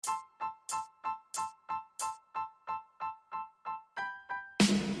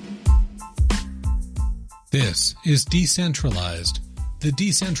This is Decentralized, the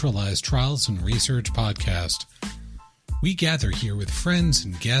Decentralized Trials and Research podcast. We gather here with friends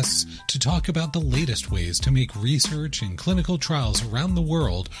and guests to talk about the latest ways to make research and clinical trials around the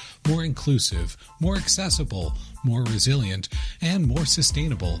world more inclusive, more accessible, more resilient, and more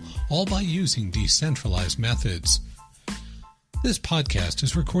sustainable, all by using decentralized methods. This podcast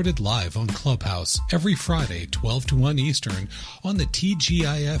is recorded live on Clubhouse every Friday, 12 to 1 Eastern, on the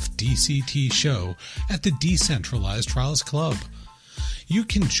TGIF DCT show at the Decentralized Trials Club. You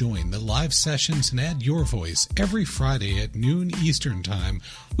can join the live sessions and add your voice every Friday at noon Eastern Time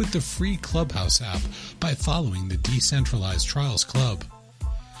with the free Clubhouse app by following the Decentralized Trials Club.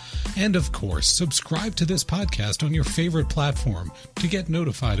 And of course, subscribe to this podcast on your favorite platform to get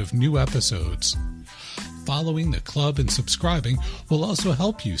notified of new episodes. Following the club and subscribing will also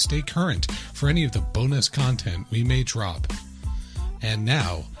help you stay current for any of the bonus content we may drop. And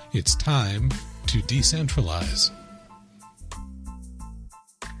now, it's time to decentralize.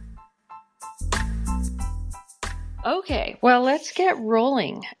 Okay, well, let's get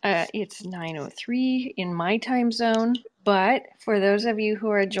rolling. It's 9:03 in my time zone, but for those of you who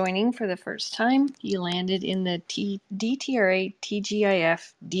are joining for the first time, you landed in the DTRA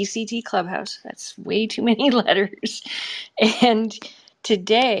TGIF DCT Clubhouse. That's way too many letters. And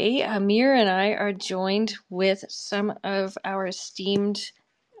today, Amir and I are joined with some of our esteemed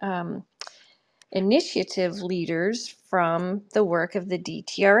initiative leaders from the work of the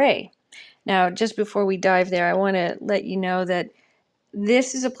DTRA. Now, just before we dive there, I want to let you know that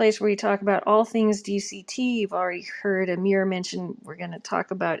this is a place where we talk about all things DCT. You've already heard Amir mention we're going to talk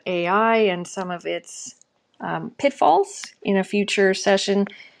about AI and some of its pitfalls in a future session.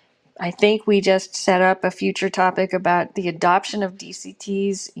 I think we just set up a future topic about the adoption of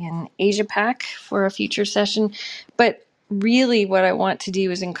DCTs in Asia-Pac for a future session. But really what I want to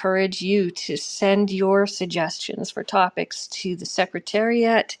do is encourage you to send your suggestions for topics to the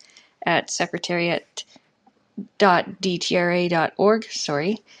Secretariat at secretariat.dtra.org,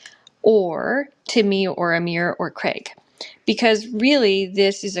 or to me or Amir or Craig. Because really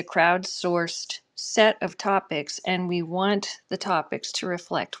this is a crowdsourced set of topics and we want the topics to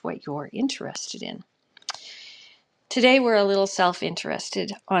reflect what you're interested in. Today we're a little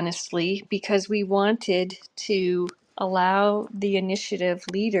self-interested, honestly, because we wanted to allow the initiative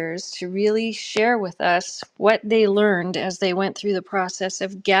leaders to really share with us what they learned as they went through the process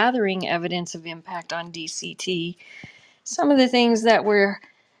of gathering evidence of impact on DCT. Some of the things that were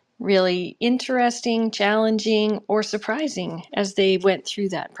really interesting, challenging, or surprising as they went through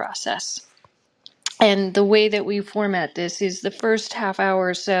that process. And the way that we format this is the first half hour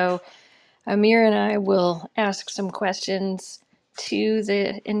or so, Amir and I will ask some questions to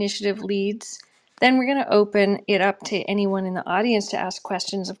the initiative leads. Then we're going to open it up to anyone in the audience to ask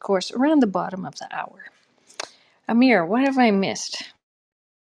questions, of course, around the bottom of the hour. Amir, what have I missed?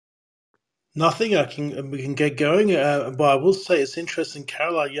 Nothing. We can get going. But I will say it's interesting,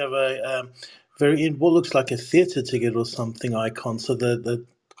 Caroline. You have a what looks like a theatre ticket or something icon. So the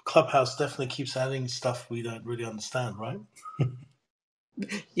Clubhouse definitely keeps adding stuff we don't really understand, right?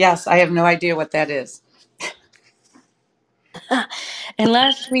 Yes, I have no idea what that is. And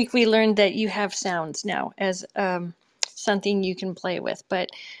last week we learned that you have sounds now as something you can play with, but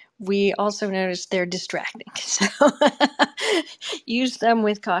we also noticed they're distracting. So use them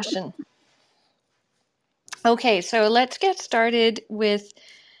with caution. Okay, so let's get started with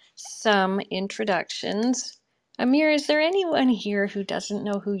some introductions. Amir, is there anyone here who doesn't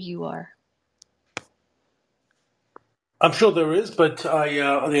know who you are? I'm sure there is, but the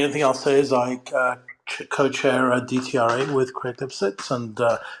only thing I'll say is I co-chair DTRA with Craig Lipsitz and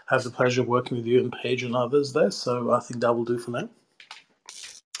have the pleasure of working with you and Paige and others there. So I think that will do for now.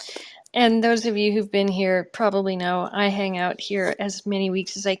 And those of you who've been here probably know I hang out here as many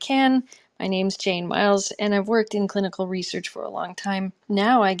weeks as I can. My name's Jane Miles, and I've worked in clinical research for a long time.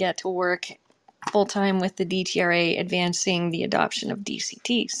 Now I get to work full-time with the DTRA advancing the adoption of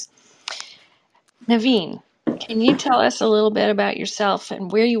DCTs. Naveen, can you tell us a little bit about yourself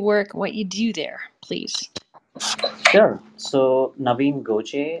and where you work and what you do there, please? Sure. So, Naveen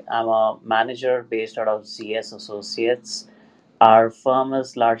Goche, I'm a manager based out of CS Associates. Our firm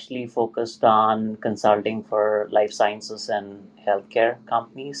is largely focused on consulting for life sciences and healthcare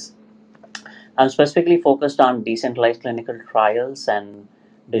companies. I'm specifically focused on decentralized clinical trials and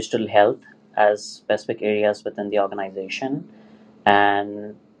digital health as specific areas within the organization.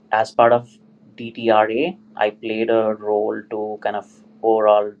 And as part of DTRA, I played a role to kind of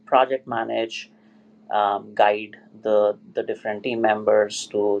overall project manage, guide the different team members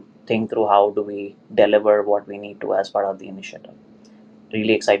to think through how do we deliver what we need to as part of the initiative.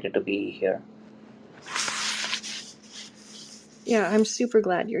 Really excited to be here. Yeah, I'm super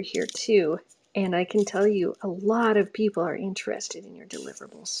glad you're here too. And I can tell you a lot of people are interested in your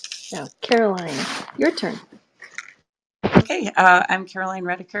deliverables. Now, Caroline, your turn. Okay, I'm Caroline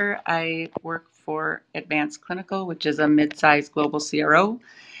Redeker. I work for Advanced Clinical, which is a mid-sized global CRO,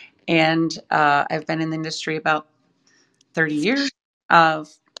 and I've been in the industry about 30 years. Uh,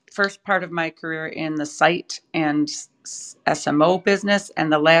 First part of my career in the site and SMO business, and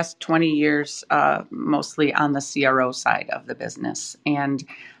the last 20 years mostly on the CRO side of the business. And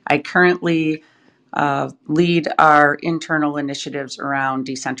I currently lead our internal initiatives around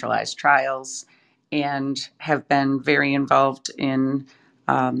decentralized trials and have been very involved in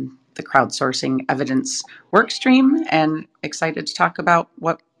the crowdsourcing evidence workstream, and excited to talk about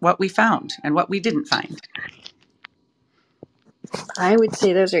what we found and what we didn't find. I would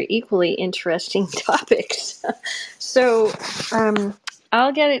say those are equally interesting topics. So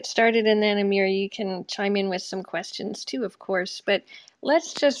I'll get it started, and then Amir, you can chime in with some questions too, of course. But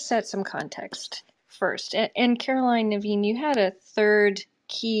let's just set some context first. And Caroline, Naveen, you had a third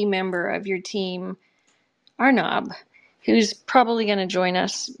key member of your team, Arnab, who's probably going to join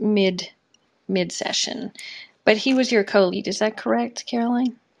us mid session. But he was your co-lead. Is that correct,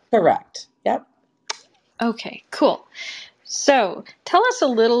 Caroline? Correct. Yep. Okay, cool. So tell us a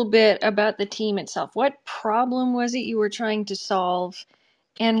little bit about the team itself. What problem was it you were trying to solve?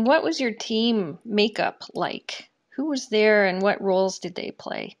 And what was your team makeup like? Who was there and what roles did they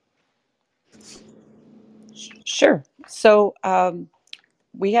play? Sure. So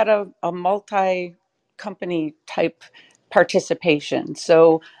we had a multi-company type participation.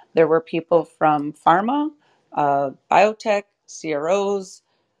 So there were people from pharma, biotech, CROs,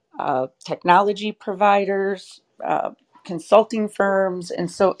 technology providers, consulting firms.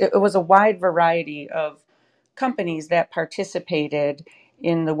 And so it was a wide variety of companies that participated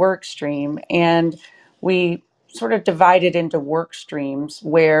in the work stream. And we sort of divided into work streams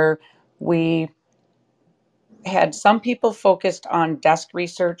where we had some people focused on desk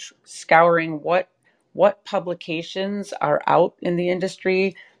research, scouring what publications are out in the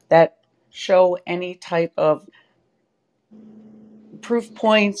industry that show any type of proof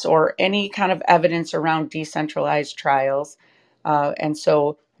points or any kind of evidence around decentralized trials. And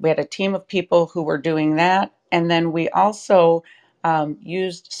so we had a team of people who were doing that. And then we also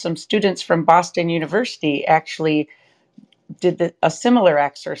used some students from Boston University actually did a similar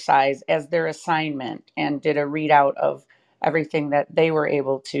exercise as their assignment and did a readout of everything that they were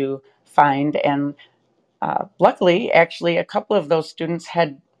able to find. And luckily, actually, a couple of those students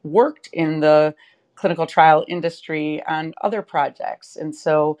had worked in the clinical trial industry on other projects. And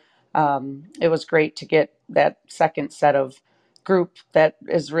so it was great to get that second set of group that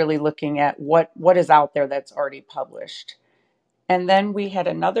is really looking at what is out there that's already published. And then we had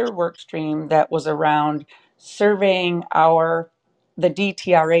another work stream that was around surveying the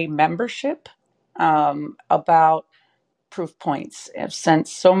DTRA membership about proof points.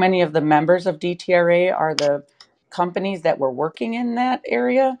 Since so many of the members of DTRA are the companies that were working in that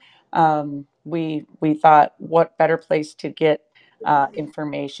area, we thought what better place to get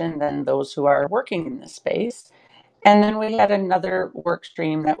information than those who are working in this space. And then we had another work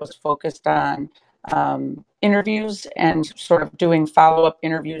stream that was focused on interviews and sort of doing follow-up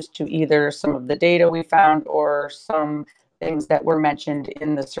interviews to either some of the data we found or some things that were mentioned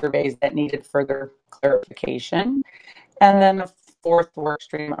in the surveys that needed further clarification. And then a fourth work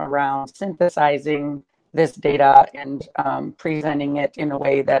stream around synthesizing this data and presenting it in a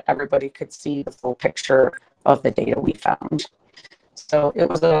way that everybody could see the full picture of the data we found. So it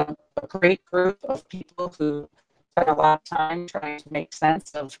was a great group of people who spent a lot of time trying to make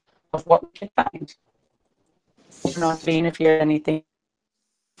sense of what we could find. I don't know, Dean, if you had anything.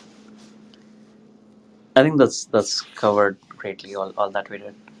 I think that's covered greatly all that we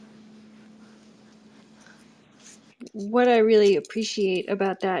did. What I really appreciate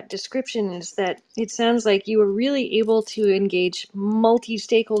about that description is that it sounds like you were really able to engage multi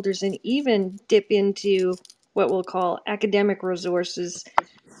stakeholders and even dip into what we'll call academic resources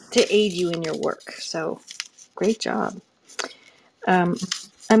to aid you in your work. So, great job.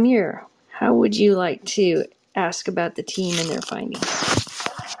 Amir, how would you like to ask about the team and their findings?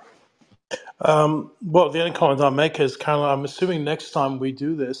 Well, the only comment I'll make is, Caroline, I'm assuming next time we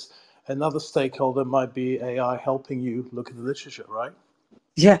do this, another stakeholder might be AI helping you look at the literature, right?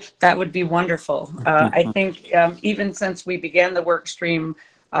 Yeah, that would be wonderful. I think even since we began the work stream,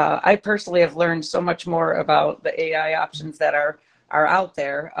 I personally have learned so much more about the AI options that are out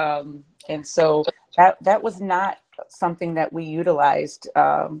there, and so that was not something that we utilized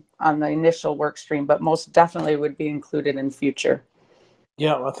on the initial work stream, but most definitely would be included in future.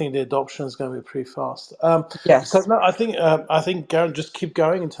 Yeah, I think the adoption is going to be pretty fast. So Yes. no, I think Garen, just keep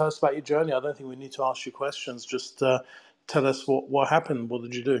going and tell us about your journey. I don't think we need to ask you questions. Just tell us what happened. What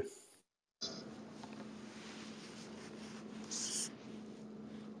did you do?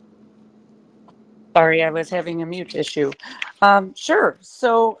 Sorry, I was having a mute issue. Sure.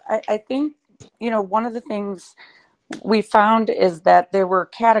 So I think, one of the things we found is that there were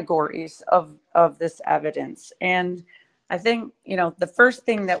categories of this evidence. And I think, the first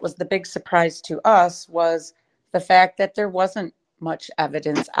thing that was the big surprise to us was the fact that there wasn't much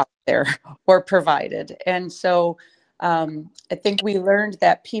evidence out there or provided. And so I think we learned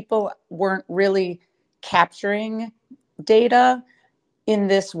that people weren't really capturing data in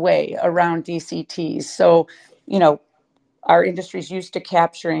this way around DCTs. So, you know, our industry is used to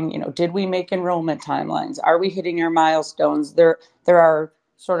capturing, did we make enrollment timelines? Are we hitting our milestones? There are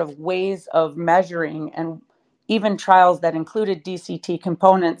sort of ways of measuring, and even trials that included DCT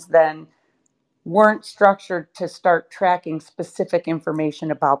components then weren't structured to start tracking specific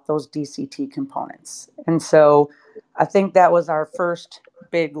information about those DCT components. And so I think that was our first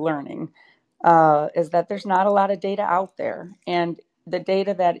big learning, is that there's not a lot of data out there. And the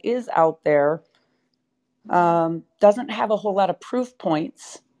data that is out there doesn't have a whole lot of proof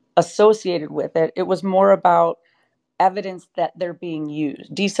points associated with it. It was more about evidence that they're being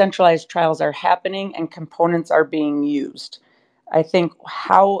used. Decentralized trials are happening and components are being used. I think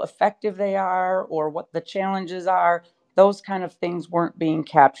how effective they are or what the challenges are, those kind of things weren't being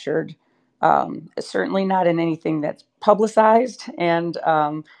captured. Certainly not in anything that's publicized. And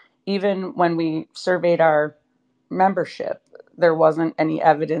even when we surveyed our membership, there wasn't any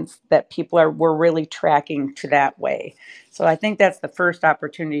evidence that were really tracking to that way. So I think that's the first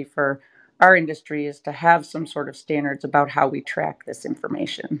opportunity for our industry, is to have some sort of standards about how we track this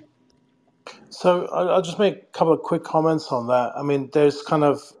information. So I'll just make a couple of quick comments on that. I mean, there's kind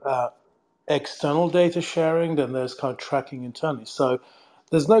of external data sharing, then there's kind of tracking internally. So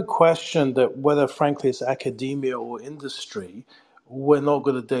there's no question that whether, frankly, it's academia or industry, we're not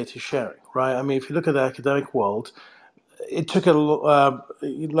good at data sharing, right? I mean, if you look at the academic world, it took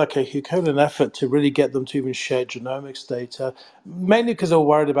like a Herculean effort to really get them to even share genomics data, mainly because they were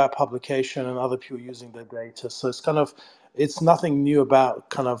worried about publication and other people using their data. So it's nothing new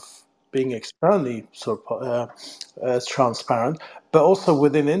about kind of being externally sort of as transparent, but also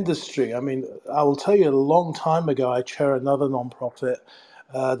within industry. I mean, I will tell you, a long time ago, I chair another nonprofit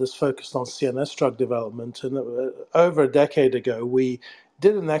that's focused on CNS drug development, and over a decade ago, we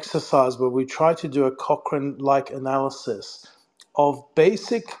did an exercise where we tried to do a Cochrane-like analysis of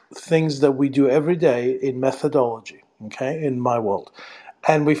basic things that we do every day in methodology, okay, in my world.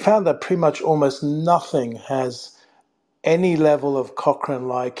 And we found that pretty much almost nothing has any level of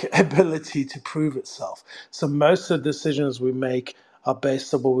Cochrane-like ability to prove itself. So most of the decisions we make are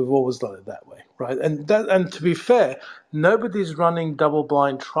based on, well, we've always done it that way, right? And to be fair, nobody's running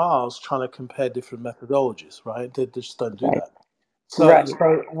double-blind trials trying to compare different methodologies, right? They just don't do Right. that. So, Right.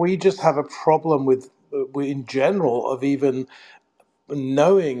 so we just have a problem with, in general, of even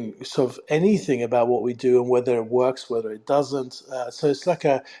knowing sort of anything about what we do and whether it works, whether it doesn't. So it's not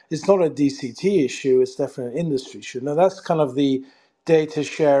a DCT issue. It's definitely an industry issue. Now that's kind of the data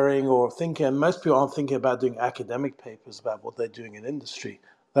sharing or thinking. And most people aren't thinking about doing academic papers about what they're doing in industry.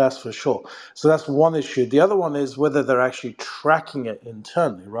 That's for sure. So that's one issue. The other one is whether they're actually tracking it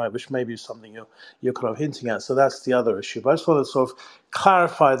internally, right? Which may be something you're kind of hinting at. So that's the other issue. But I just want to sort of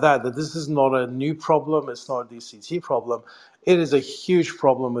clarify that this is not a new problem. It's not a DCT problem. It is a huge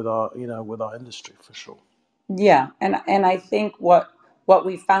problem with our industry for sure. Yeah, and I think what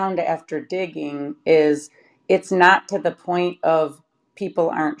we found after digging is it's not to the point of people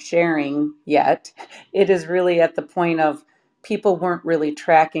aren't sharing yet. It is really at the point of people weren't really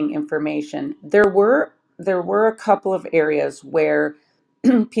tracking information. There were a couple of areas where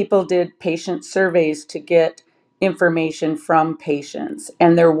people did patient surveys to get information from patients,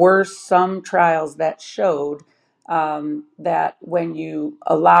 and there were some trials that showed that when you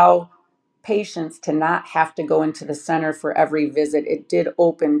allow patients to not have to go into the center for every visit, it did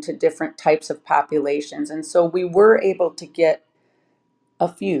open to different types of populations. And so we were able to get a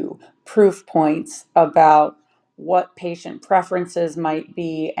few proof points about what patient preferences might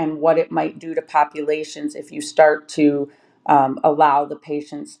be and what it might do to populations if you start to allow the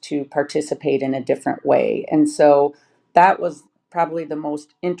patients to participate in a different way. And so that was probably the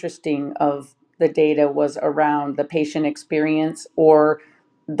most interesting of the data, was around the patient experience, or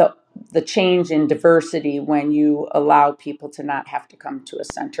the change in diversity when you allow people to not have to come to a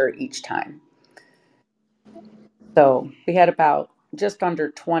center each time. So we had about just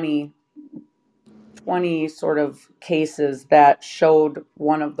under 20 20 sort of cases that showed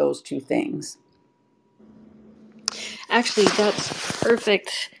one of those two things. Actually, that's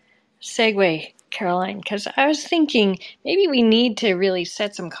perfect segue, Caroline, because I was thinking maybe we need to really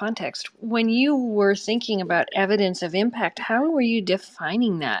set some context. When you were thinking about evidence of impact, how were you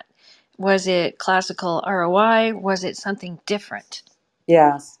defining that? Was it classical ROI? Was it something different?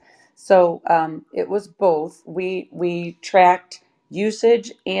 Yes. So it was both. We tracked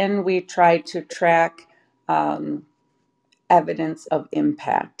usage and we tried to track um, evidence of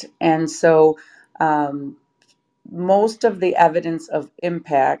impact. And so um, most of the evidence of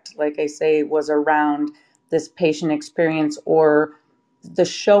impact, like I say, was around this patient experience or the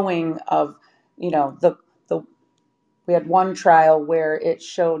showing of, the we had one trial where it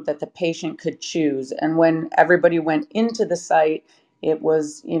showed that the patient could choose. And when everybody went into the site, it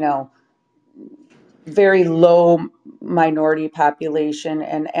was, very low minority population.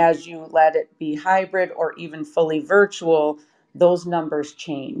 And as you let it be hybrid or even fully virtual, those numbers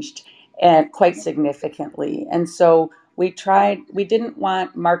changed and quite significantly. And so we didn't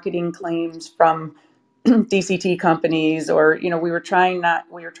want marketing claims from DCT companies or, we were trying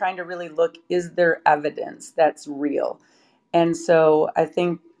to really look, is there evidence that's real? And so I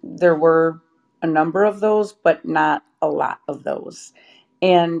think there were a number of those, but not a lot of those.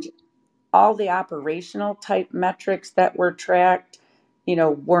 And all the operational type metrics that were tracked,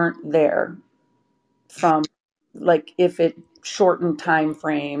 weren't there from, like, if it shortened time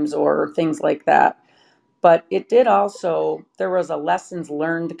frames or things like that. But it did also, there was a lessons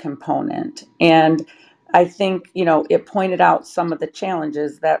learned component. And I think, it pointed out some of the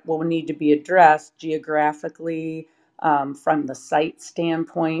challenges that will need to be addressed geographically, from the site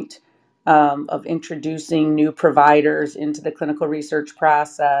standpoint, of introducing new providers into the clinical research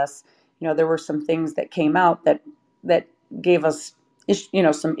process. There were some things that came out that gave us,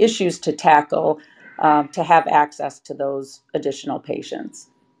 some issues to tackle, to have access to those additional patients.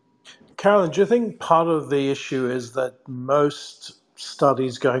 Carolyn, do you think part of the issue is that most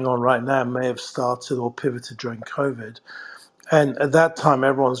studies going on right now may have started or pivoted during COVID? And at that time,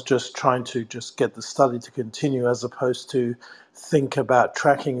 everyone's just trying to just get the study to continue as opposed to think about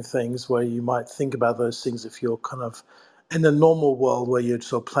tracking things where you might think about those things if you're kind of in the normal world where you're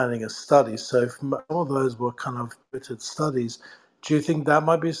sort of planning a study. So if some of those were kind of pivoted studies, do you think that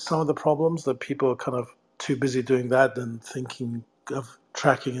might be some of the problems, that people are kind of too busy doing that than thinking of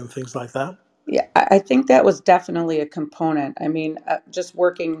tracking and things like that? Yeah, I think that was definitely a component. I mean, just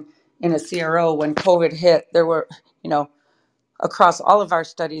working in a CRO when COVID hit, there were, across all of our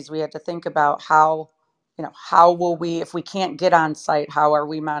studies, we had to think about how will we, if we can't get on site, how are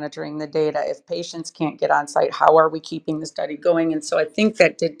we monitoring the data? If patients can't get on site, how are we keeping the study going? And so I think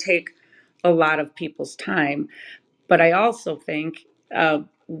that did take a lot of people's time. But I also think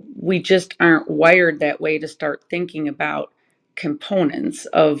we just aren't wired that way to start thinking about components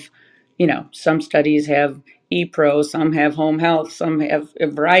of, some studies have ePro, some have home health, some have a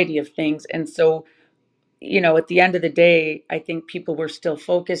variety of things. And so, at the end of the day, I think people were still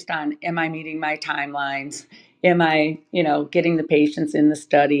focused on, am I meeting my timelines? Am I, getting the patients in the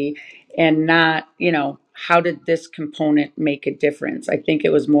study? And not, how did this component make a difference? I think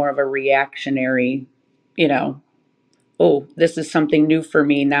it was more of a reactionary, you know, oh, this is something new for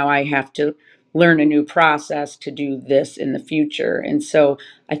me. Now I have to learn a new process to do this in the future. And so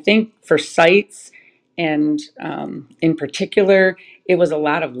I think for sites and in particular, it was a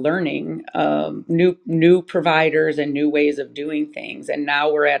lot of learning, new providers and new ways of doing things. And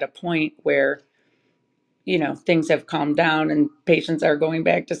now we're at a point where, things have calmed down and patients are going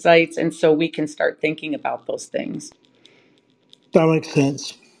back to sites. And so we can start thinking about those things. That makes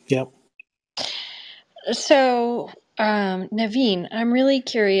sense. Yep. So, Naveen, I'm really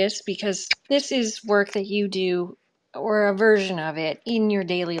curious because this is work that you do or a version of it in your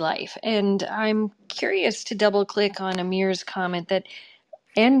daily life. And I'm curious to double click on Amir's comment that,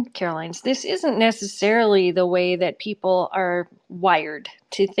 and Caroline's, this isn't necessarily the way that people are wired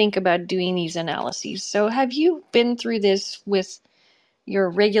to think about doing these analyses. So, have you been through this with your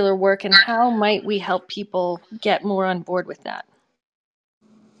regular work, and how might we help people get more on board with that?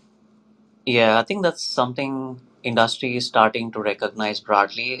 Yeah, I think that's something industry is starting to recognize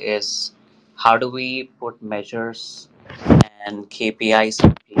broadly is how do we put measures and KPIs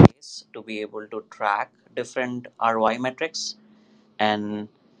in place to be able to track different ROI metrics. And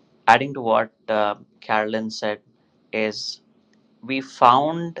adding to what Carolyn said is we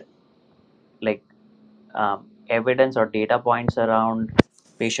found like evidence or data points around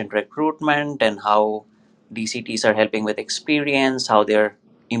patient recruitment and how DCTs are helping with experience, how they're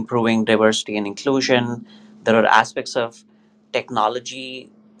improving diversity and inclusion. There are aspects of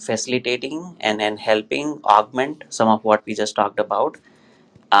technology facilitating and helping augment some of what we just talked about.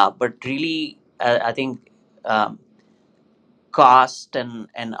 But really, I think um, cost and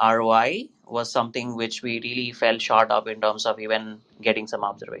ROI was something which we really fell short of in terms of even getting some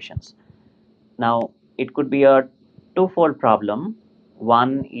observations. Now, it could be a twofold problem.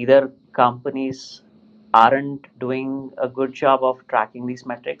 One, either companies aren't doing a good job of tracking these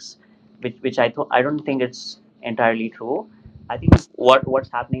metrics, which I don't think it's entirely true. I think what's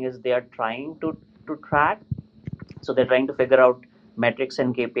happening is they are trying to track, so they're trying to figure out metrics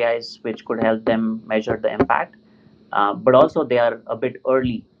and KPIs which could help them measure the impact. But also they are a bit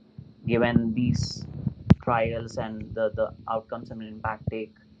early, given these trials and the outcomes and impact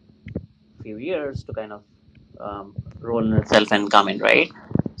take few years to kind of roll in itself and come in, right?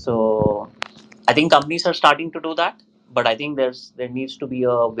 So I think companies are starting to do that, but I think there needs to be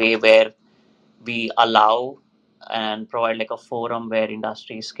a way where we allow and provide like a forum where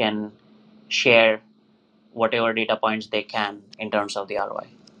industries can share whatever data points they can in terms of the ROI.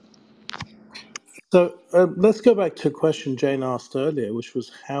 So let's go back to a question Jane asked earlier, which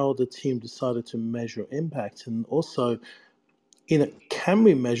was how the team decided to measure impact, and also, can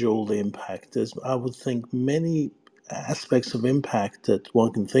we measure all the impact? There's, I would think, many aspects of impact that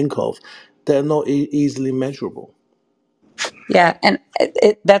one can think of that are not easily measurable. Yeah, and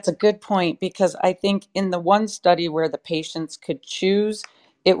that's a good point because I think in the one study where the patients could choose,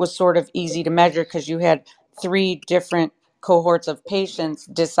 it was sort of easy to measure because you had three different cohorts of patients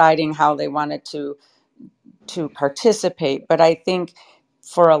deciding how they wanted to participate. But I think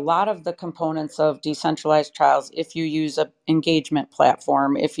for a lot of the components of decentralized trials, if you use a engagement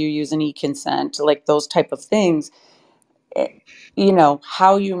platform, if you use an e-consent, like those type of things,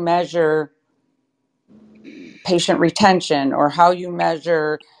 how you measure patient retention or how you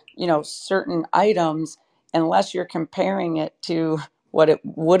measure, certain items, unless you're comparing it to what it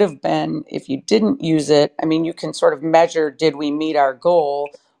would have been if you didn't use it. I mean, you can sort of measure, did we meet our goal?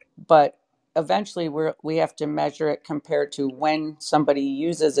 But eventually we have to measure it compared to when somebody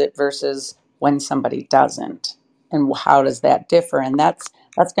uses it versus when somebody doesn't. And how does that differ? And that's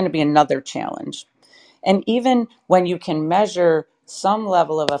going to be another challenge. And even when you can measure some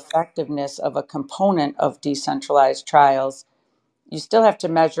level of effectiveness of a component of decentralized trials, you still have to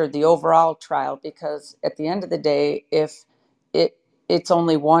measure the overall trial because at the end of the day, if it's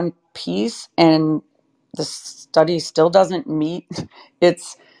only one piece and the study still doesn't meet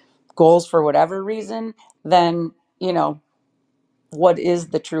its goals for whatever reason, then, what is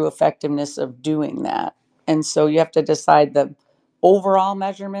the true effectiveness of doing that? And so you have to decide the overall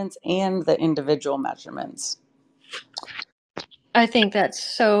measurements and the individual measurements. I think that's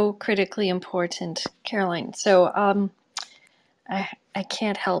so critically important, Caroline. So I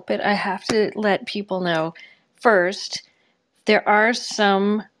can't help it. I have to let people know first, there are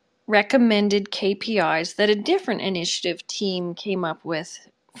some recommended KPIs that a different initiative team came up with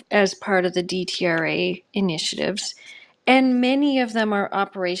as part of the DTRA initiatives. And many of them are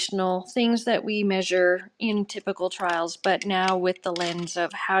operational things that we measure in typical trials, but now with the lens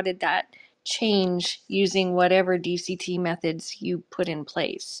of how did that change using whatever DCT methods you put in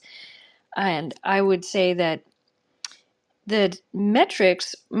place. And I would say that the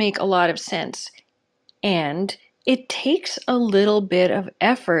metrics make a lot of sense. And it takes a little bit of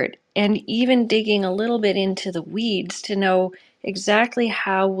effort and even digging a little bit into the weeds to know exactly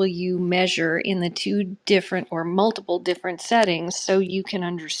how will you measure in the two different or multiple different settings so you can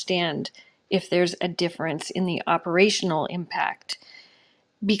understand if there's a difference in the operational impact.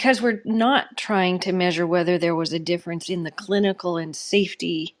 Because we're not trying to measure whether there was a difference in the clinical and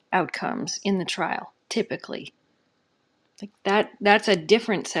safety outcomes in the trial, typically. Like that's a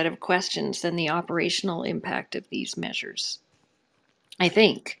different set of questions than the operational impact of these measures, I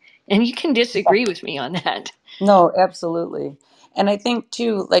think. And you can disagree with me on that. No, absolutely. And I think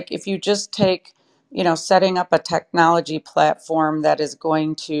too, like if you just take, setting up a technology platform that is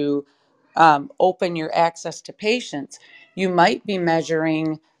going to open your access to patients, you might be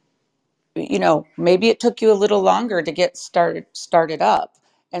measuring, maybe it took you a little longer to get started up.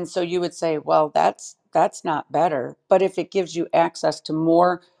 And so you would say, well, that's not better. But if it gives you access to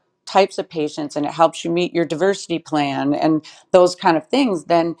more types of patients and it helps you meet your diversity plan and those kind of things,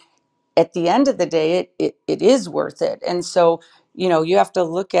 then at the end of the day, it is worth it. And so, you have to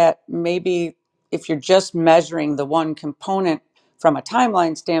look at maybe if you're just measuring the one component from a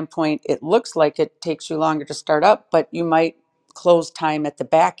timeline standpoint, it looks like it takes you longer to start up, but you might close time at the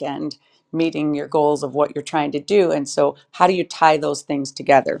back end, meeting your goals of what you're trying to do. And so, how do you tie those things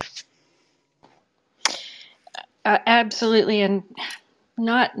together? Absolutely. And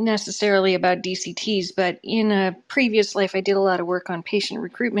not necessarily about DCTs, but in a previous life, I did a lot of work on patient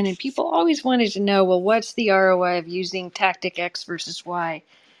recruitment, and people always wanted to know, well, what's the ROI of using tactic X versus Y?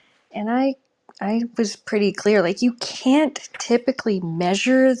 And I was pretty clear, like, you can't typically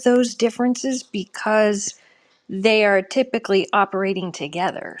measure those differences because they are typically operating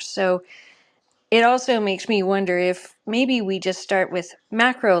together. So it also makes me wonder if maybe we just start with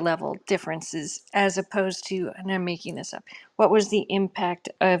macro level differences as opposed to, and I'm making this up, what was the impact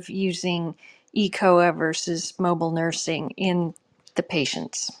of using ECOA versus mobile nursing in the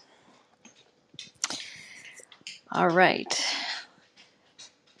patients? All right.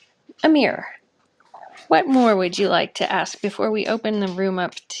 Amir, what more would you like to ask before we open the room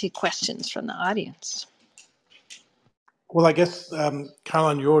up to questions from the audience? Well, I guess,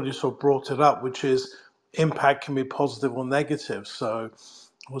 Caroline, you already sort of brought it up, which is impact can be positive or negative. So,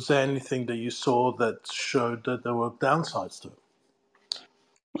 was there anything that you saw that showed that there were downsides to it?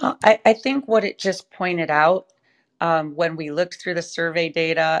 Well, I think what it just pointed out when we looked through the survey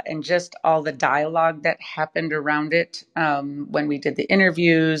data and just all the dialogue that happened around it when we did the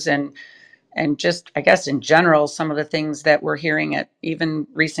interviews and just, I guess, in general, some of the things that we're hearing at even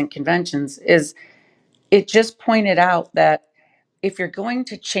recent conventions is it just pointed out that if you're going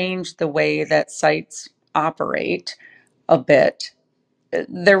to change the way that sites operate a bit,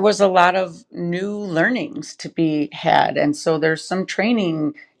 there was a lot of new learnings to be had. And so there's some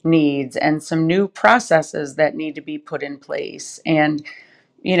training needs and some new processes that need to be put in place. And,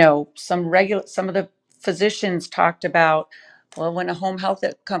 some of the physicians talked about, well, when a home health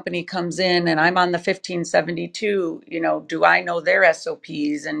company comes in and I'm on the 1572, do I know their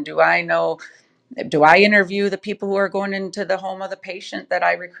SOPs, and do I interview the people who are going into the home of the patient that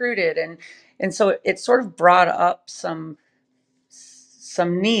I recruited? And so it sort of brought up some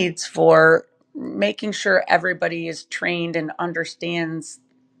needs for making sure everybody is trained and understands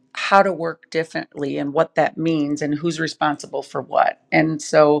how to work differently and what that means and who's responsible for what. And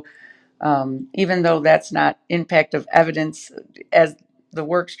so even though that's not impact of evidence as the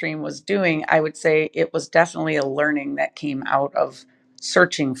work stream was doing, I would say it was definitely a learning that came out of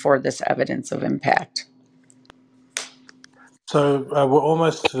searching for this evidence of impact. So we're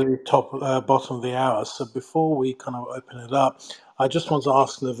almost to the bottom of the hour. So before we kind of open it up, I just want to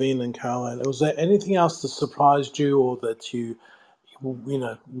ask Naveen and Caroline, was there anything else that surprised you or that you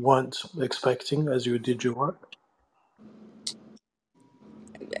weren't expecting as you did your work?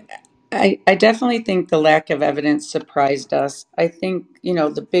 I definitely think the lack of evidence surprised us. I think,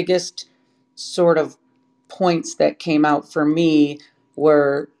 the biggest sort of points that came out for me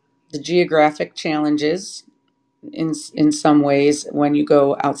were the geographic challenges in some ways when you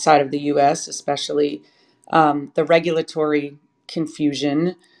go outside of the US, especially the regulatory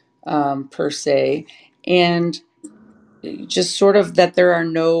confusion per se, and just sort of that there are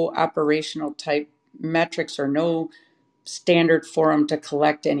no operational type metrics or no standard forum to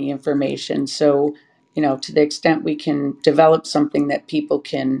collect any information. So, to the extent we can develop something that people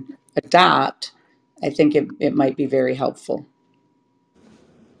can adopt, I think it might be very helpful.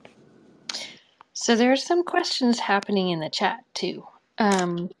 So there are some questions happening in the chat too,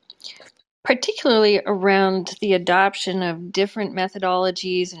 particularly around the adoption of different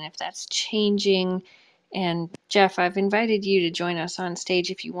methodologies and if that's changing. And Jeff, I've invited you to join us on stage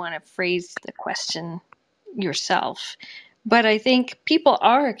if you want to phrase the question yourself. But I think people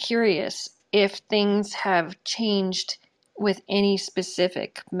are curious if things have changed with any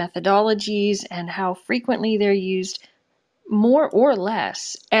specific methodologies and how frequently they're used, more or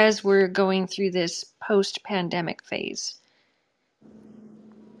less, as we're going through this post-pandemic phase.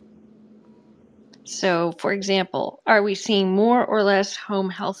 So, for example, are we seeing more or less home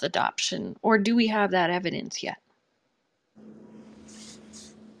health adoption, or do we have that evidence yet?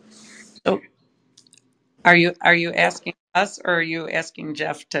 So are you asking us, or are you asking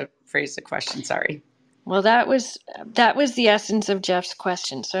Jeff to phrase the question? Sorry. Well, that was the essence of Jeff's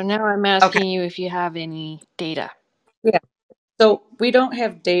question. So now I'm asking you if you have any data. Yeah. So we don't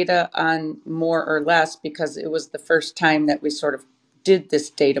have data on more or less because it was the first time that we sort of did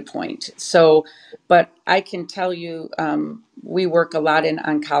this data point. So, but I can tell you, we work a lot in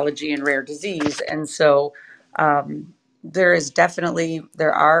oncology and rare disease. And so there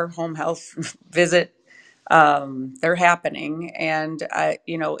are home health visit, they're happening. And,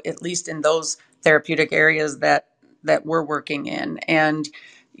 at least in those therapeutic areas that we're working in. And,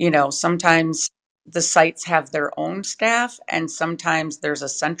 sometimes the sites have their own staff, and sometimes there's a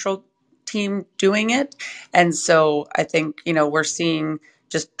central team doing it. And so I think, we're seeing,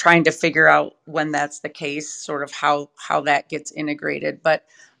 just trying to figure out when that's the case, sort of how that gets integrated. But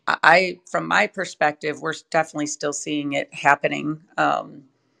From my perspective, we're definitely still seeing it happening,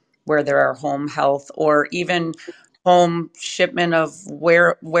 where there are home health or even home shipment of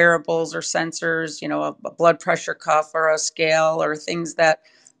wearables or sensors, a blood pressure cuff or a scale or things that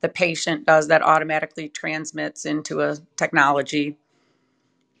the patient does that automatically transmits into a technology.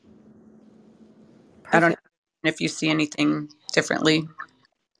 I don't know Perfect. if you see anything differently.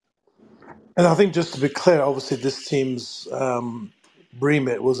 And I think just to be clear, obviously this team's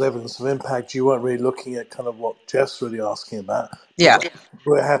remit was evidence of impact. You weren't really looking at kind of what Jeff's really asking about, Yeah. but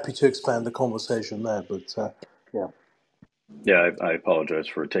we're happy to expand the conversation there. But yeah. Yeah, I apologize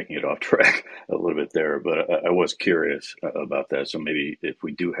for taking it off track a little bit there, but I was curious about that. So maybe if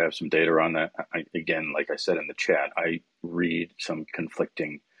we do have some data on that, again, like I said in the chat, I read some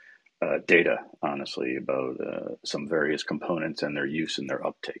conflicting data, honestly, about some various components and their use and their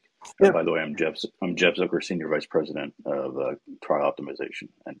uptake. Yeah. By the way, I'm Jeff Zucker, Senior Vice President of Trial Optimization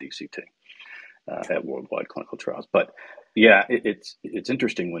and DCT at Worldwide Clinical Trials. But yeah, it's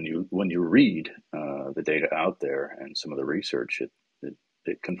interesting when you read the data out there and some of the research,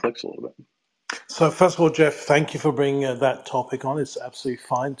 it conflicts a little bit. So first of all, Jeff, thank you for bringing that topic on. It's absolutely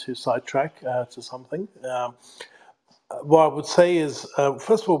fine to sidetrack to something. What I would say is,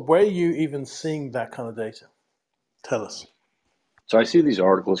 first of all, where are you even seeing that kind of data? Tell us. So I see these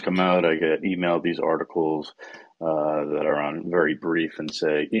articles come out. I get emailed these articles that are on very brief and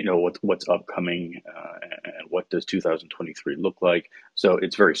say, what's upcoming and what does 2023 look like. So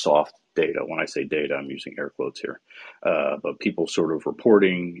it's very soft data. When I say data, I'm using air quotes here. But people sort of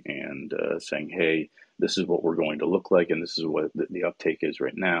reporting and saying, hey, this is what we're going to look like, and this is what the uptake is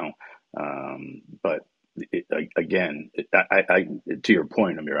right now. But to your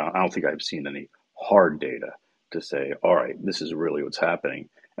point, Amir, I don't think I've seen any hard data to say, all right, this is really what's happening.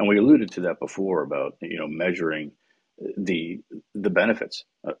 And we alluded to that before about measuring the benefits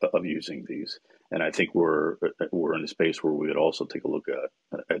of using these. And I think we're in a space where we would also take a look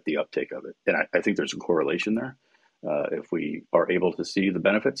at the uptake of it. And I think there's a correlation there. If we are able to see the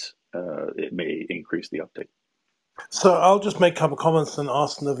benefits, it may increase the uptake. So I'll just make a couple of comments and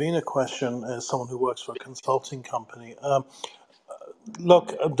ask Naveen a question as someone who works for a consulting company.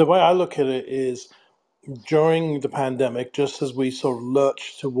 Look, the way I look at it is during the pandemic, just as we sort of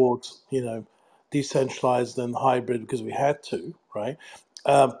lurched towards, decentralized and hybrid because we had to, right?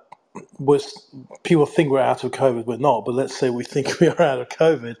 Was people think we're out of COVID, we're not, but let's say we think we are out of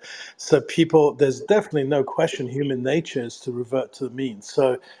COVID. So there's definitely no question human nature is to revert to the mean.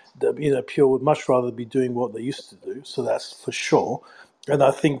 So, people would much rather be doing what they used to do. So that's for sure. And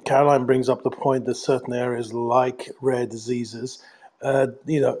I think Caroline brings up the point that certain areas like rare diseases,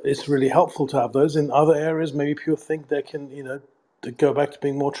 it's really helpful to have those. In other areas, maybe people think they can, to go back to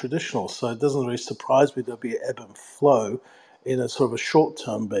being more traditional. So it doesn't really surprise me there'll be an ebb and flow in a sort of a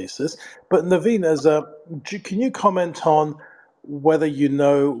short-term basis. But Naveen, can you comment on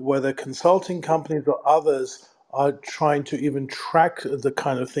whether consulting companies or others are trying to even track the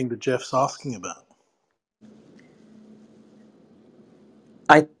kind of thing that Jeff's asking about?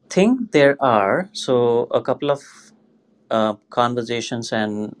 I think there are a couple of conversations,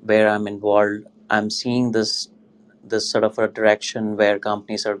 and where I'm involved, I'm seeing this sort of a direction where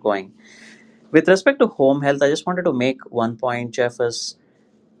companies are going. With respect to home health, I just wanted to make one point, Jeff, is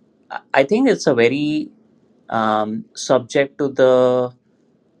I think it's a very subject to the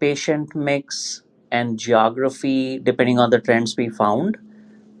patient mix and geography, depending on the trends we found,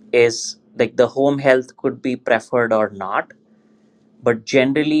 is like the home health could be preferred or not. But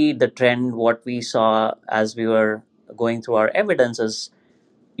generally, the trend, what we saw as we were going through our evidence, is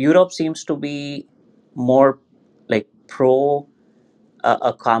Europe seems to be more like pro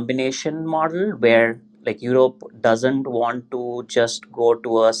a combination model, where like Europe doesn't want to just go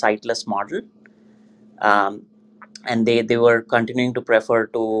to a siteless model. And they were continuing to prefer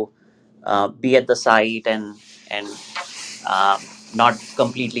to be at the site and uh, not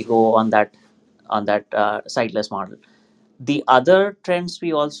completely go on that siteless model. The other trends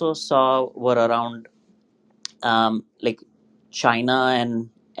we also saw were around like China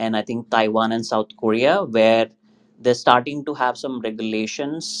and I think Taiwan and South Korea, where they're starting to have some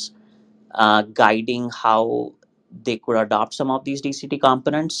regulations guiding how they could adopt some of these DCT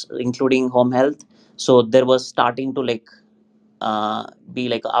components, including home health. So there was starting to be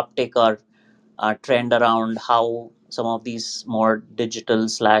like an uptake or trend around how some of these more digital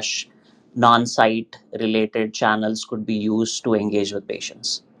slash non-site related channels could be used to engage with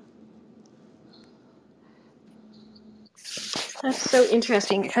patients. That's so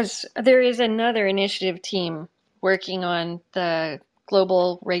interesting because there is another initiative team working on the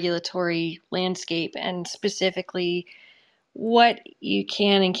global regulatory landscape and specifically what you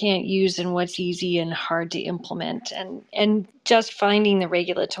can and can't use and what's easy and hard to implement. And just finding the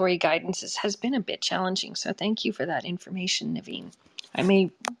regulatory guidances has been a bit challenging. So thank you for that information, Naveen. I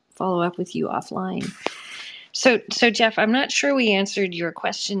may follow up with you offline. So Jeff, I'm not sure we answered your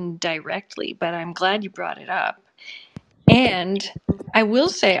question directly, but I'm glad you brought it up. And I will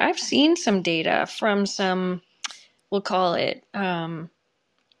say I've seen some data from some, we'll call it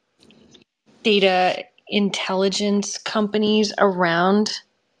data intelligence companies around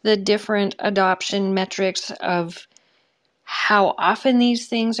the different adoption metrics of how often these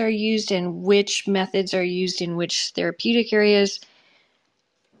things are used and which methods are used in which therapeutic areas.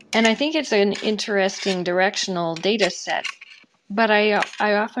 And I think it's an interesting directional data set, but I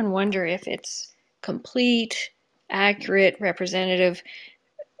often wonder if it's complete, accurate, representative.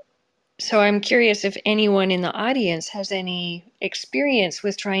 So I'm curious if anyone in the audience has any experience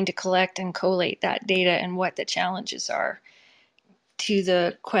with trying to collect and collate that data and what the challenges are. To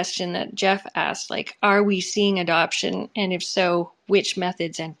the question that Jeff asked, like, are we seeing adoption? And if so, which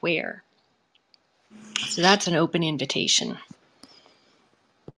methods and where? So that's an open invitation.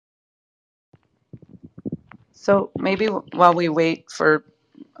 So maybe while we wait for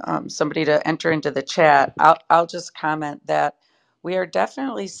somebody to enter into the chat, I'll just comment that we are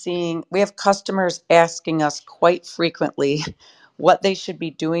definitely seeing, we have customers asking us quite frequently what they should be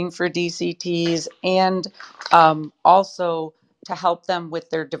doing for DCTs, and also to help them with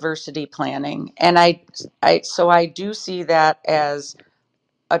their diversity planning. And so I do see that as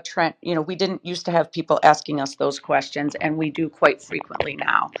a trend. You know, we didn't used to have people asking us those questions, and we do quite frequently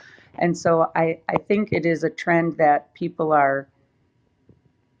now. And so I think it is a trend that people are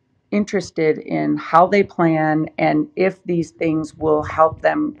interested in how they plan and if these things will help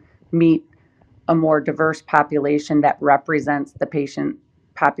them meet a more diverse population that represents the patient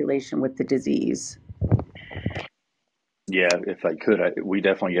population with the disease. Yeah, if I could, we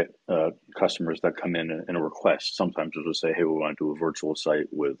definitely get customers that come in and a request. Sometimes they'll just say, "Hey, we want to do a virtual site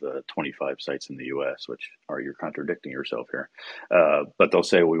with 25 sites in the U.S." Which you're contradicting yourself here. But they'll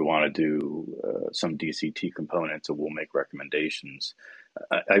say we want to do some DCT components, and we'll make recommendations.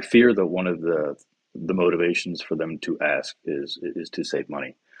 I fear that one of the motivations for them to ask is to save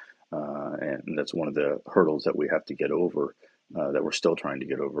money, and that's one of the hurdles that we have to get over. That we're still trying to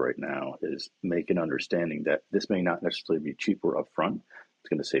get over right now is make an understanding that this may not necessarily be cheaper up front. It's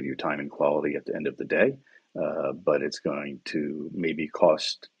going to save you time and quality at the end of the day, but it's going to maybe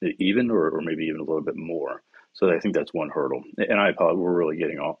cost even or maybe even a little bit more. So I think that's one hurdle. And I apologize, we're really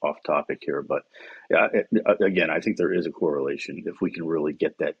getting off topic here, but again, I think there is a correlation. If we can really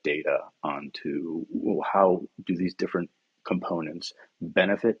get that data onto, well, how do these different components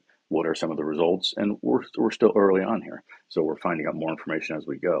benefit? What are some of the results? And we're still early on here, so we're finding out more information as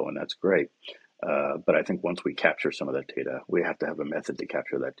we go, and that's great. But I think once we capture some of that data, we have to have a method to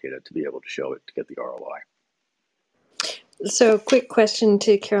capture that data to be able to show it to get the ROI. So quick question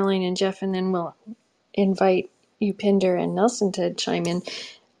to Caroline and Jeff, and then we'll invite Upinder and Nelson to chime in.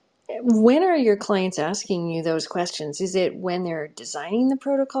 When are your clients asking you those questions? Is it when they're designing the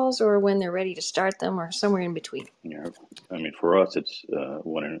protocols or when they're ready to start them or somewhere in between? Yeah, I mean, for us, it's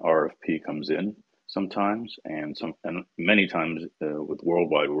when an RFP comes in sometimes, and many times with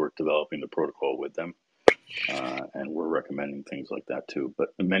Worldwide, we're developing the protocol with them, and we're recommending things like that too. But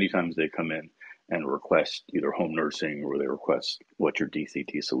many times they come in and request either home nursing or they request what's your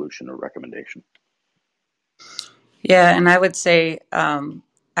DCT solution or recommendation. Yeah, and I would say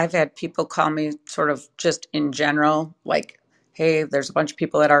I've had people call me sort of just in general, like, hey, there's a bunch of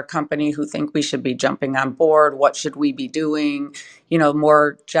people at our company who think we should be jumping on board. What should we be doing? You know,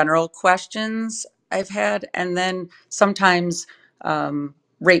 more general questions I've had. And then sometimes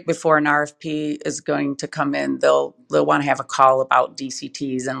right before an RFP is going to come in, they'll want to have a call about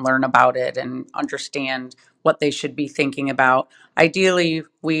DCTs and learn about it and understand what they should be thinking about. Ideally,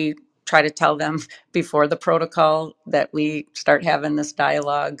 we try to tell them before the protocol that we start having this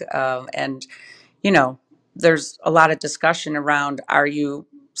dialogue. And, you know, there's a lot of discussion around, are you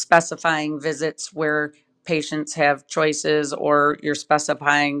specifying visits where patients have choices, or you're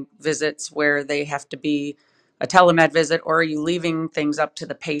specifying visits where they have to be a telemed visit, or are you leaving things up to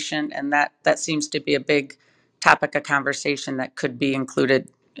the patient? And that seems to be a big topic of conversation that could be included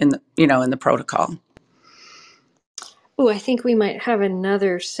in the, in the protocol. Oh, I think we might have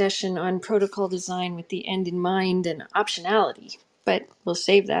another session on protocol design with the end in mind and optionality, but we'll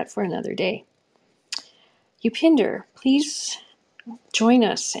save that for another day. Upinder, please join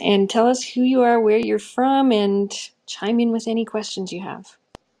us and tell us who you are, where you're from, and chime in with any questions you have.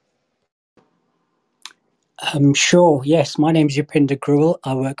 Sure, yes. My name is Upinder Gruel.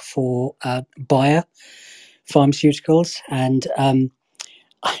 I work for Bayer pharmaceuticals, and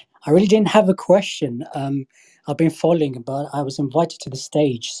I really didn't have a question. I've been following, but I was invited to the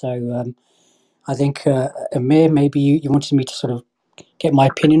stage, so I think Amir, maybe you wanted me to sort of get my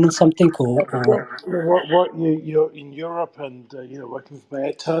opinion on something, or What you're in Europe and working with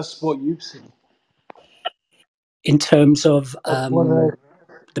Mayor, tell us what you've seen. in terms of Whether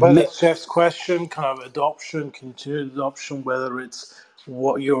the it's Jeff's question, kind of adoption, continued adoption, whether it's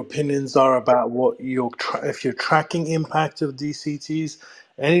what your opinions are about what if you're tracking impact of DCTs,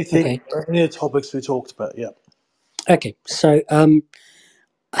 anything, okay, any of the topics we talked about. Yeah. okay. So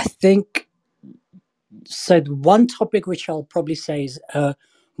I think so. The one topic which I'll probably say is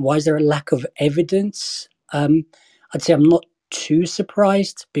why is there a lack of evidence? I'd say I'm not too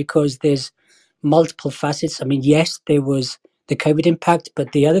surprised because there's multiple facets. I mean, yes, there was the COVID impact,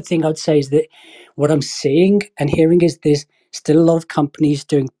 but the other thing I'd say is that what I'm seeing and hearing is there's still a lot of companies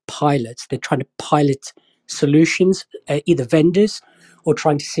doing pilots. They're trying to pilot solutions, either vendors or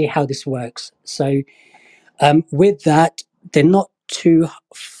trying to see how this works. So with that, they're not too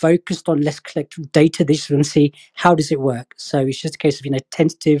focused on let's collect data. They just want to see how does it work. So it's just a case of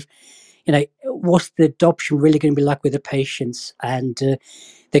tentative. What's the adoption really going to be like with the patients? And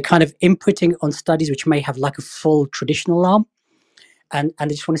they're kind of inputting on studies which may have like a full traditional arm, and they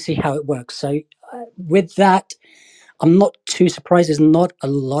just want to see how it works. So with that, I'm not too surprised. There's not a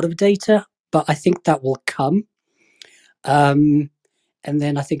lot of data, but I think that will come. And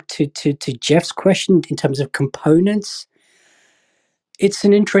then I think to Jeff's question in terms of components, it's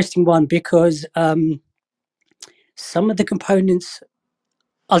an interesting one because some of the components,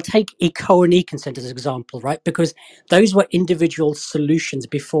 I'll take eCo and eConsent as an example, right? Because those were individual solutions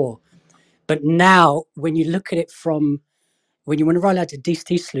before. But now, when you look at it when you want to roll out a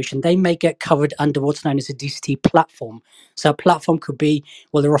DCT solution, they may get covered under what's known as a DCT platform. So a platform could be,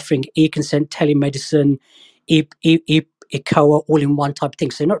 well, they're offering e-consent, telemedicine, eCOA, all in one type of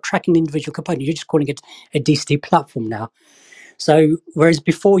thing. So you're not tracking the individual component, you're just calling it a DCT platform now. So whereas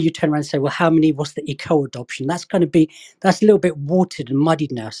before you turn around and say, well, what's the eCO adoption? That's a little bit watered and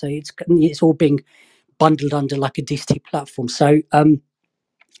muddied now. So it's all being bundled under like a DCT platform. So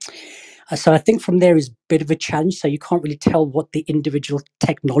I think from there is a bit of a challenge. So you can't really tell what the individual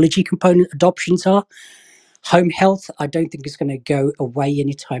technology component adoptions are. Home health, I don't think is going to go away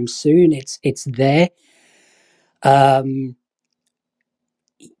anytime soon. It's there. We'll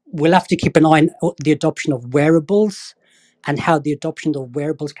have to keep an eye on the adoption of wearables and how the adoption of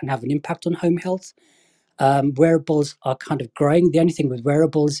wearables can have an impact on home health. Wearables are kind of growing. The only thing with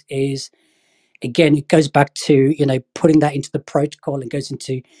wearables is, again, it goes back to putting that into the protocol and goes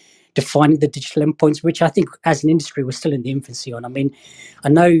into defining the digital endpoints, which I think as an industry we're still in the infancy on. I mean, I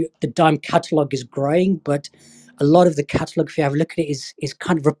know the DIME catalog is growing, but a lot of the catalog, if you have a look at it, is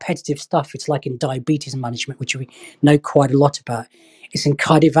kind of repetitive stuff. It's like in diabetes management, which we know quite a lot about. It's in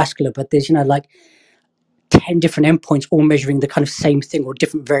cardiovascular, but there's like 10 different endpoints all measuring the kind of same thing or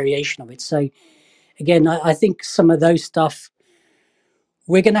different variation of it. So again, I think some of those stuff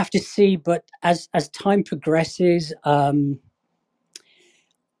we're going to have to see, but as time progresses,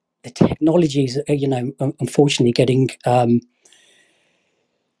 the technologies, unfortunately getting,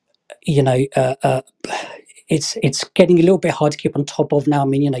 it's getting a little bit hard to keep on top of now. I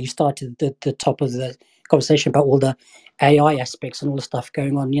mean, you started the top of the conversation about all the AI aspects and all the stuff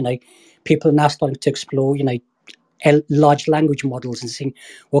going on. People are now starting to explore, large language models and seeing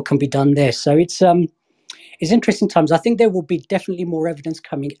what can be done there. So it's interesting times. I think there will be definitely more evidence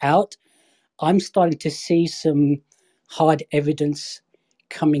coming out. I'm starting to see some hard evidence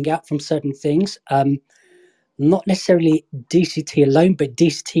coming out from certain things. Not necessarily DCT alone, but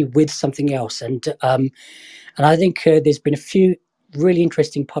DCT with something else. And I think there's been a few really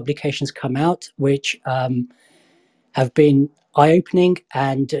interesting publications come out, which have been eye-opening,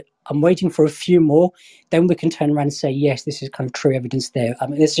 and I'm waiting for a few more. Then we can turn around and say, yes, this is kind of true evidence there. I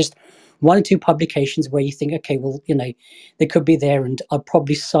mean, there's just one or two publications where you think, okay, well, they could be there, and I'll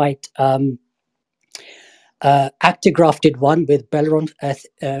probably cite Actigraph did one with Belleron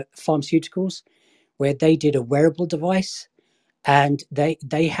Pharmaceuticals, where they did a wearable device, and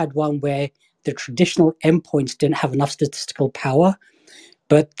they had one where the traditional endpoints didn't have enough statistical power,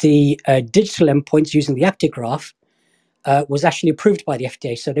 but the digital endpoints using the Actigraph was actually approved by the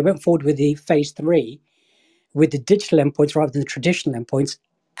FDA. So they went forward with the phase 3 with the digital endpoints rather than the traditional endpoints,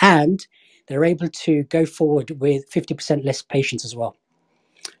 and they're able to go forward with 50% less patients as well.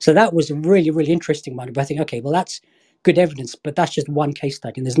 So that was a really, really interesting one. But I think, okay, well, that's good evidence, but that's just one case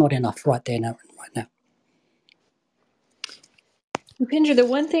study, and there's not enough right now. Upinder, the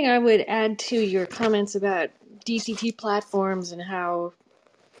one thing I would add to your comments about DCT platforms and how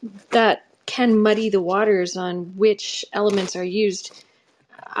that can muddy the waters on which elements are used.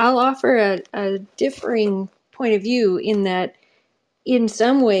 I'll offer a differing point of view in that in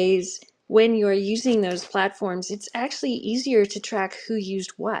some ways, when you're using those platforms, it's actually easier to track who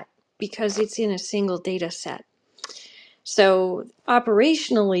used what because it's in a single data set. So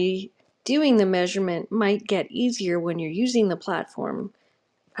operationally, doing the measurement might get easier when you're using the platform.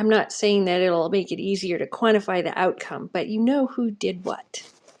 I'm not saying that it'll make it easier to quantify the outcome, but you know who did what.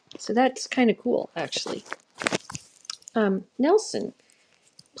 So that's kind of cool, actually. Nelson,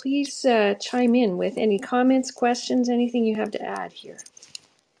 please chime in with any comments, questions, anything you have to add here.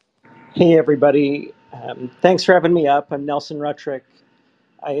 Hey, everybody. Thanks for having me up. I'm Nelson Ruttrick.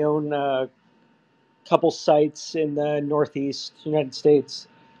 I own a couple sites in the Northeast United States.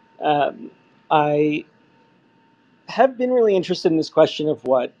 I have been really interested in this question of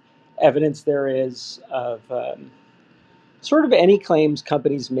what evidence there is of sort of any claims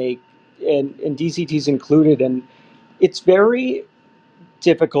companies make, and DCTs included. And it's very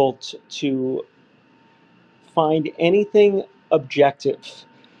difficult to find anything objective.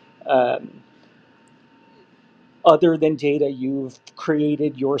 Other than data you've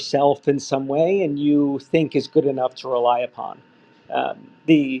created yourself in some way and you think is good enough to rely upon.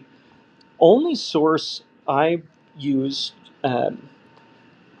 The only source I've used, and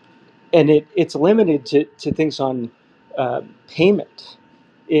it's limited to things on payment,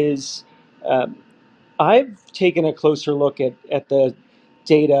 is I've taken a closer look at the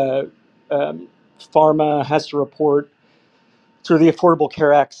data. Pharma has to report through the Affordable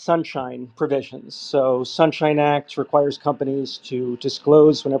Care Act Sunshine provisions. So Sunshine Act requires companies to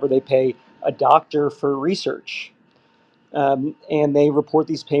disclose whenever they pay a doctor for research. And they report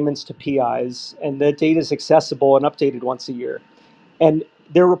these payments to PIs, and the data is accessible and updated once a year. And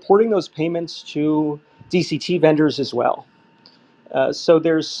they're reporting those payments to DCT vendors as well. So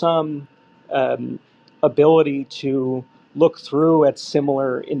there's some ability to look through at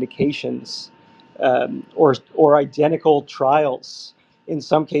similar indications or identical trials. In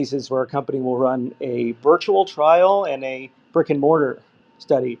some cases, where a company will run a virtual trial and a brick and mortar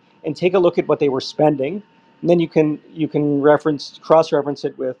study, and take a look at what they were spending, and then you can cross-reference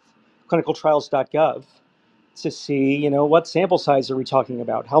it with clinicaltrials.gov to see, what sample size are we talking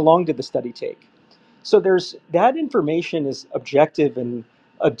about? How long did the study take? So there's that information is objective and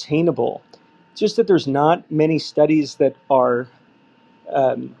obtainable. It's just that there's not many studies that are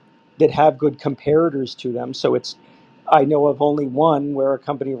that have good comparators to them. So I know of only one where a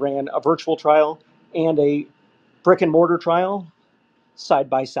company ran a virtual trial and a brick and mortar trial side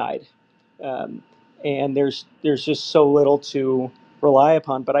by side, and there's just so little to rely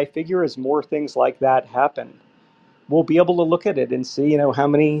upon. But I figure as more things like that happen, we'll be able to look at it and see, how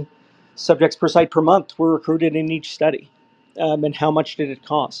many subjects per site per month were recruited in each study, and how much did it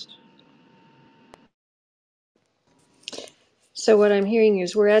cost. So what I'm hearing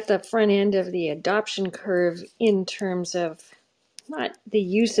is we're at the front end of the adoption curve in terms of not the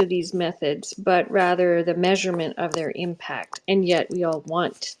use of these methods, but rather the measurement of their impact. And yet we all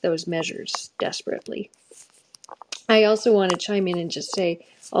want those measures desperately. I also want to chime in and just say,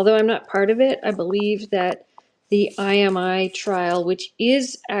 although I'm not part of it, I believe that the IMI trial, which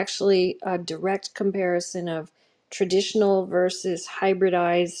is actually a direct comparison of traditional versus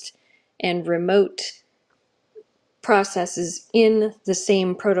hybridized and remote processes in the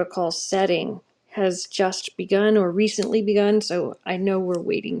same protocol setting, has just begun or recently begun. So I know we're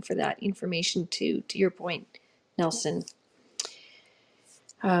waiting for that information too, to your point, Nelson.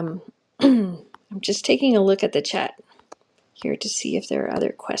 I'm just taking a look at the chat here to see if there are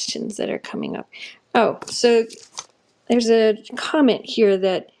other questions that are coming up. Oh, so there's a comment here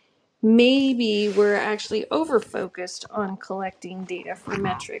that maybe we're actually over-focused on collecting data for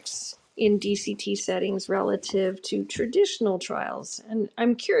metrics in DCT settings relative to traditional trials. And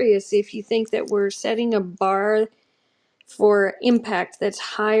I'm curious if you think that we're setting a bar for impact that's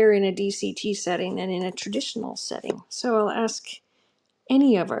higher in a DCT setting than in a traditional setting. So I'll ask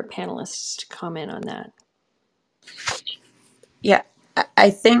any of our panelists to comment on that. Yeah, I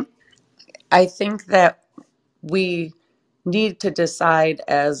think that we need to decide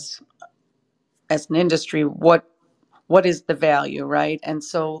as an industry what is the value, right? And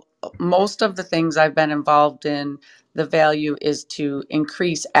so most of the things I've been involved in, the value is to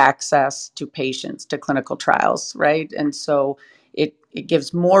increase access to patients to clinical trials, right? And so it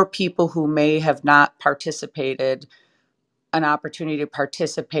gives more people who may have not participated an opportunity to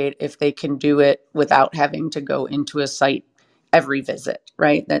participate if they can do it without having to go into a site every visit,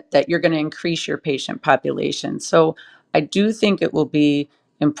 right? That you're going to increase your patient population. So I do think it will be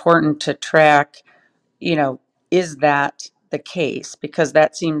important to track, is that the case, because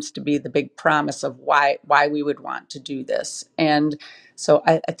that seems to be the big promise of why we would want to do this. And so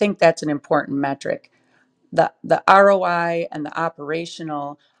I think that's an important metric. The ROI and the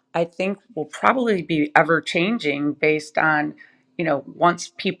operational, I think, will probably be ever changing based on,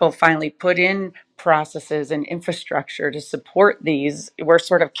 once people finally put in processes and infrastructure to support these, we're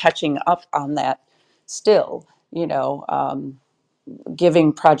sort of catching up on that still,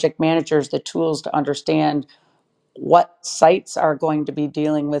 giving project managers the tools to understand what sites are going to be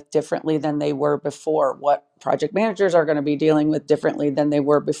dealing with differently than they were before, what project managers are going to be dealing with differently than they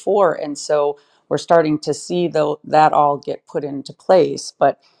were before. And so we're starting to see that all get put into place.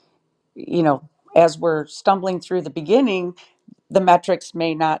 But, as we're stumbling through the beginning, the metrics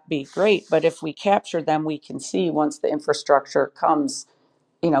may not be great, but if we capture them, we can see once the infrastructure comes,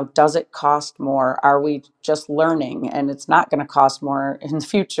 does it cost more? Are we just learning and it's not going to cost more in the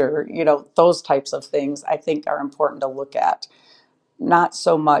future? Those types of things I think are important to look at, not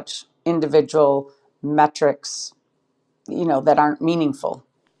so much individual metrics, that aren't meaningful.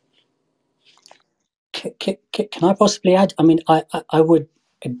 Can I possibly add? I mean, I would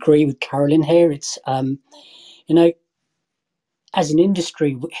agree with Carolyn here. It's as an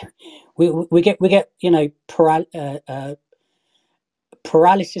industry, we get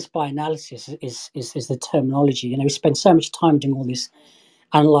paralysis by analysis is the terminology. We spend so much time doing all this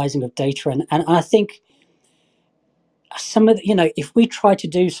analyzing of data, and I think some of if we try to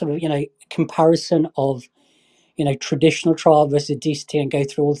do sort of comparison of traditional trial versus DCT and go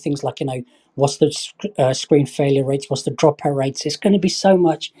through all the things like what's the screen failure rates, what's the dropout rates, it's going to be so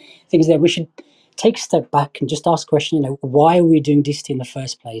much things there. We should take a step back and just ask the question, why are we doing DCT in the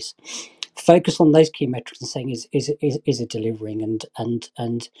first place? Focus on those key metrics and saying is it delivering,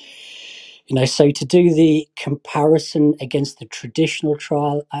 and so to do the comparison against the traditional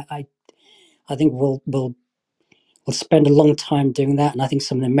trial, I think we'll spend a long time doing that, and I think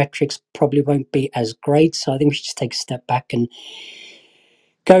some of the metrics probably won't be as great. So I think we should just take a step back and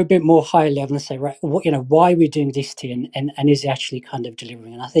go a bit more high level and say, right, why are we doing this to you, and is it actually kind of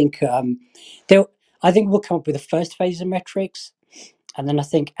delivering? And I think I think we'll come up with the first phase of metrics, and then I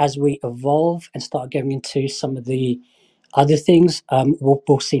think as we evolve and start going into some of the other things,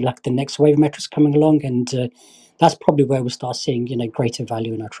 we'll see like the next wave of metrics coming along, and that's probably where we'll start seeing greater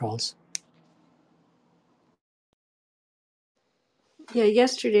value in our trials. Yeah,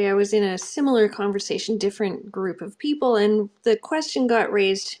 yesterday I was in a similar conversation, different group of people, and the question got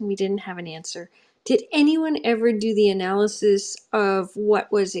raised, and we didn't have an answer. Did anyone ever do the analysis of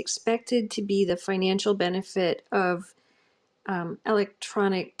what was expected to be the financial benefit of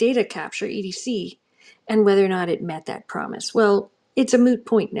electronic data capture, EDC, and whether or not it met that promise? Well, it's a moot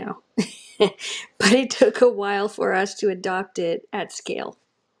point now, but it took a while for us to adopt it at scale.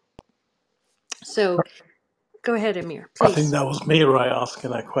 So go ahead, Amir, I think please. that was me, right,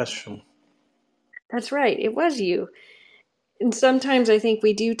 asking that question. That's right, it was you. And sometimes I think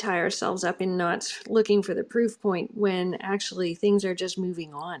we do tie ourselves up in knots looking for the proof point when actually things are just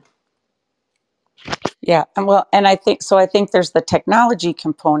moving on. Yeah, and I think there's the technology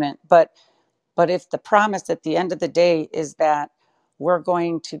component, but if the promise at the end of the day is that we're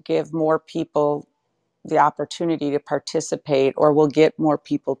going to give more people the opportunity to participate, or we'll get more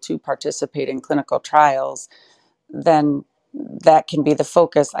people to participate in clinical trials, then that can be the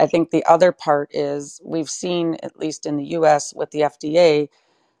focus. I think the other part is we've seen, at least in the US with the FDA,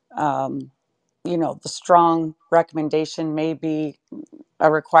 the strong recommendation may be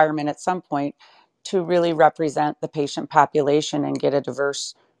a requirement at some point to really represent the patient population and get a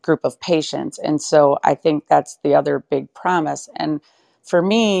diverse group of patients. And so I think that's the other big promise. And for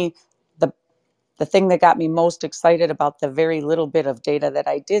me, the thing that got me most excited about the very little bit of data that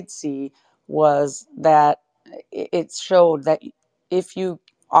I did see was that it showed that if you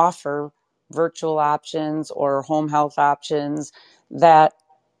offer virtual options or home health options, that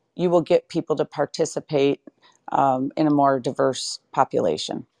you will get people to participate in a more diverse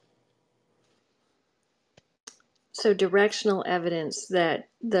population. So directional evidence that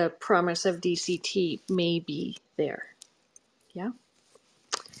the promise of DCT may be there. Yeah.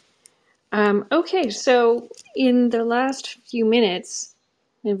 Okay, so in the last few minutes,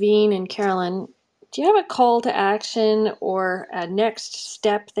 Naveen and Carolyn, do you have a call to action or a next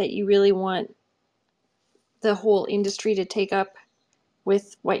step that you really want the whole industry to take up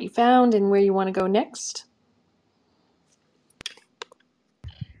with what you found and where you want to go next?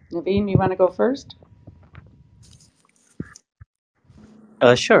 Naveen, you want to go first?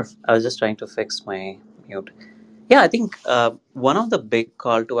 Sure. I was just trying to fix my mute. Yeah, I think one of the big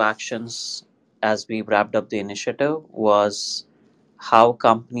call to actions as we wrapped up the initiative was how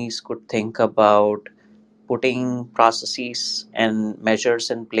companies could think about putting processes and measures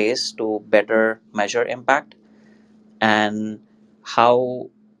in place to better measure impact, and how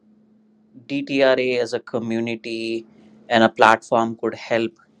DTRA as a community and a platform could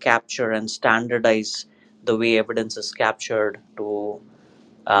help capture and standardize the way evidence is captured to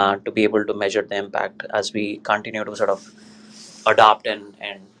be able to measure the impact as we continue to sort of adopt and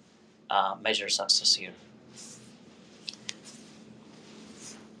measure success here.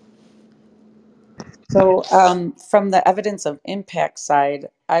 So, from the evidence of impact side,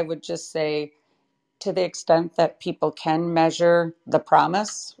 I would just say to the extent that people can measure the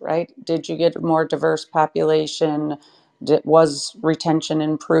promise, right? Did you get a more diverse population? Was retention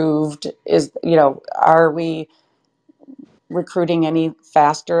improved? Are we recruiting any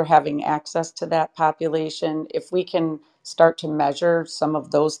faster, having access to that population? If we can start to measure some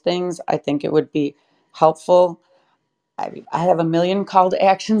of those things, I think it would be helpful. I have a million call to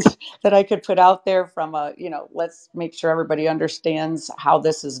actions that I could put out there from let's make sure everybody understands how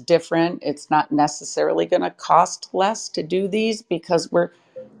this is different. It's not necessarily going to cost less to do these because we're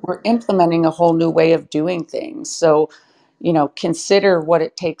implementing a whole new way of doing things. So, consider what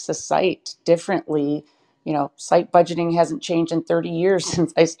it takes a site differently. Site budgeting hasn't changed in 30 years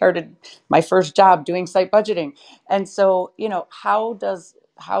since I started my first job doing site budgeting. And so, how does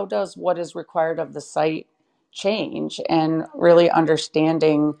what is required of the site change, and really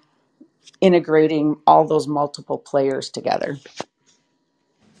understanding integrating all those multiple players together.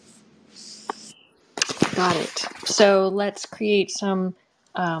 Got it. So let's create some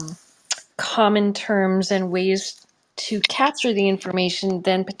common terms and ways to capture the information,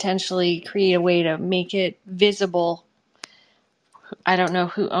 then potentially create a way to make it visible. I don't know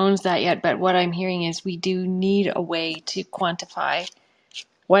who owns that yet, but what I'm hearing is we do need a way to quantify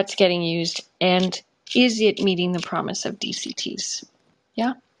what's getting used and is it meeting the promise of DCTs?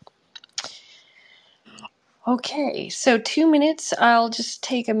 Yeah? Okay, so 2 minutes. I'll just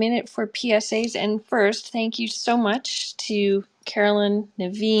take a minute for PSAs. And first, thank you so much to Carolyn,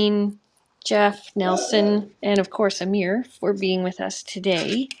 Naveen, Jeff, Nelson, and of course Amir for being with us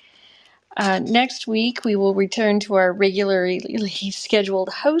today. Next week, we will return to our regularly scheduled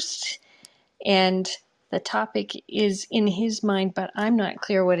host, and the topic is in his mind, but I'm not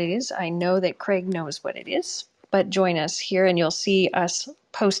clear what it is. I know that Craig knows what it is, but join us here and you'll see us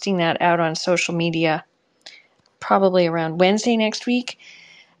posting that out on social media probably around Wednesday next week.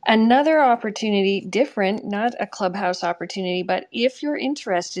 Another opportunity, different, not a clubhouse opportunity, but if you're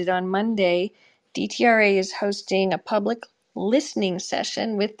interested, on Monday, DTRA is hosting a public listening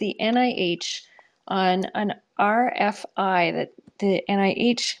session with the NIH on an RFI that the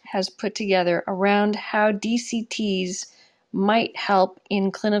NIH has put together around how DCTs might help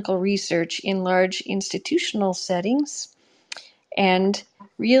in clinical research in large institutional settings and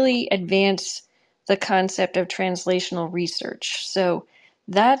really advance the concept of translational research. So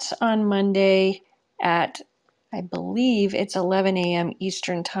that's on Monday at, I believe it's 11 a.m.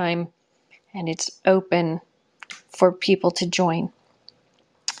 Eastern Time, and it's open for people to join.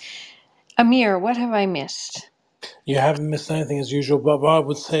 Amir, what have I missed? You haven't missed anything as usual, but what I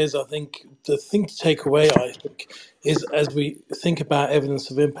would say is I think the thing to take away, is as we think about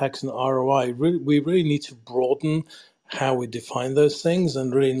evidence of impacts and ROI, we really need to broaden how we define those things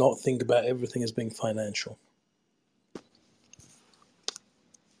and really not think about everything as being financial.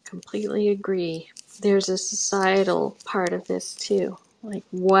 Completely agree. There's a societal part of this too. Like,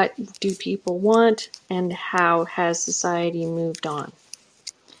 what do people want and how has society moved on?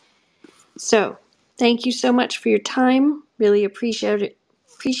 So, thank you so much for your time. Really appreciate it.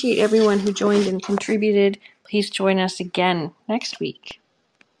 Appreciate everyone who joined and contributed. Please join us again next week.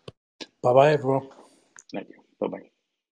 Bye-bye, everyone. Thank you. Bye-bye.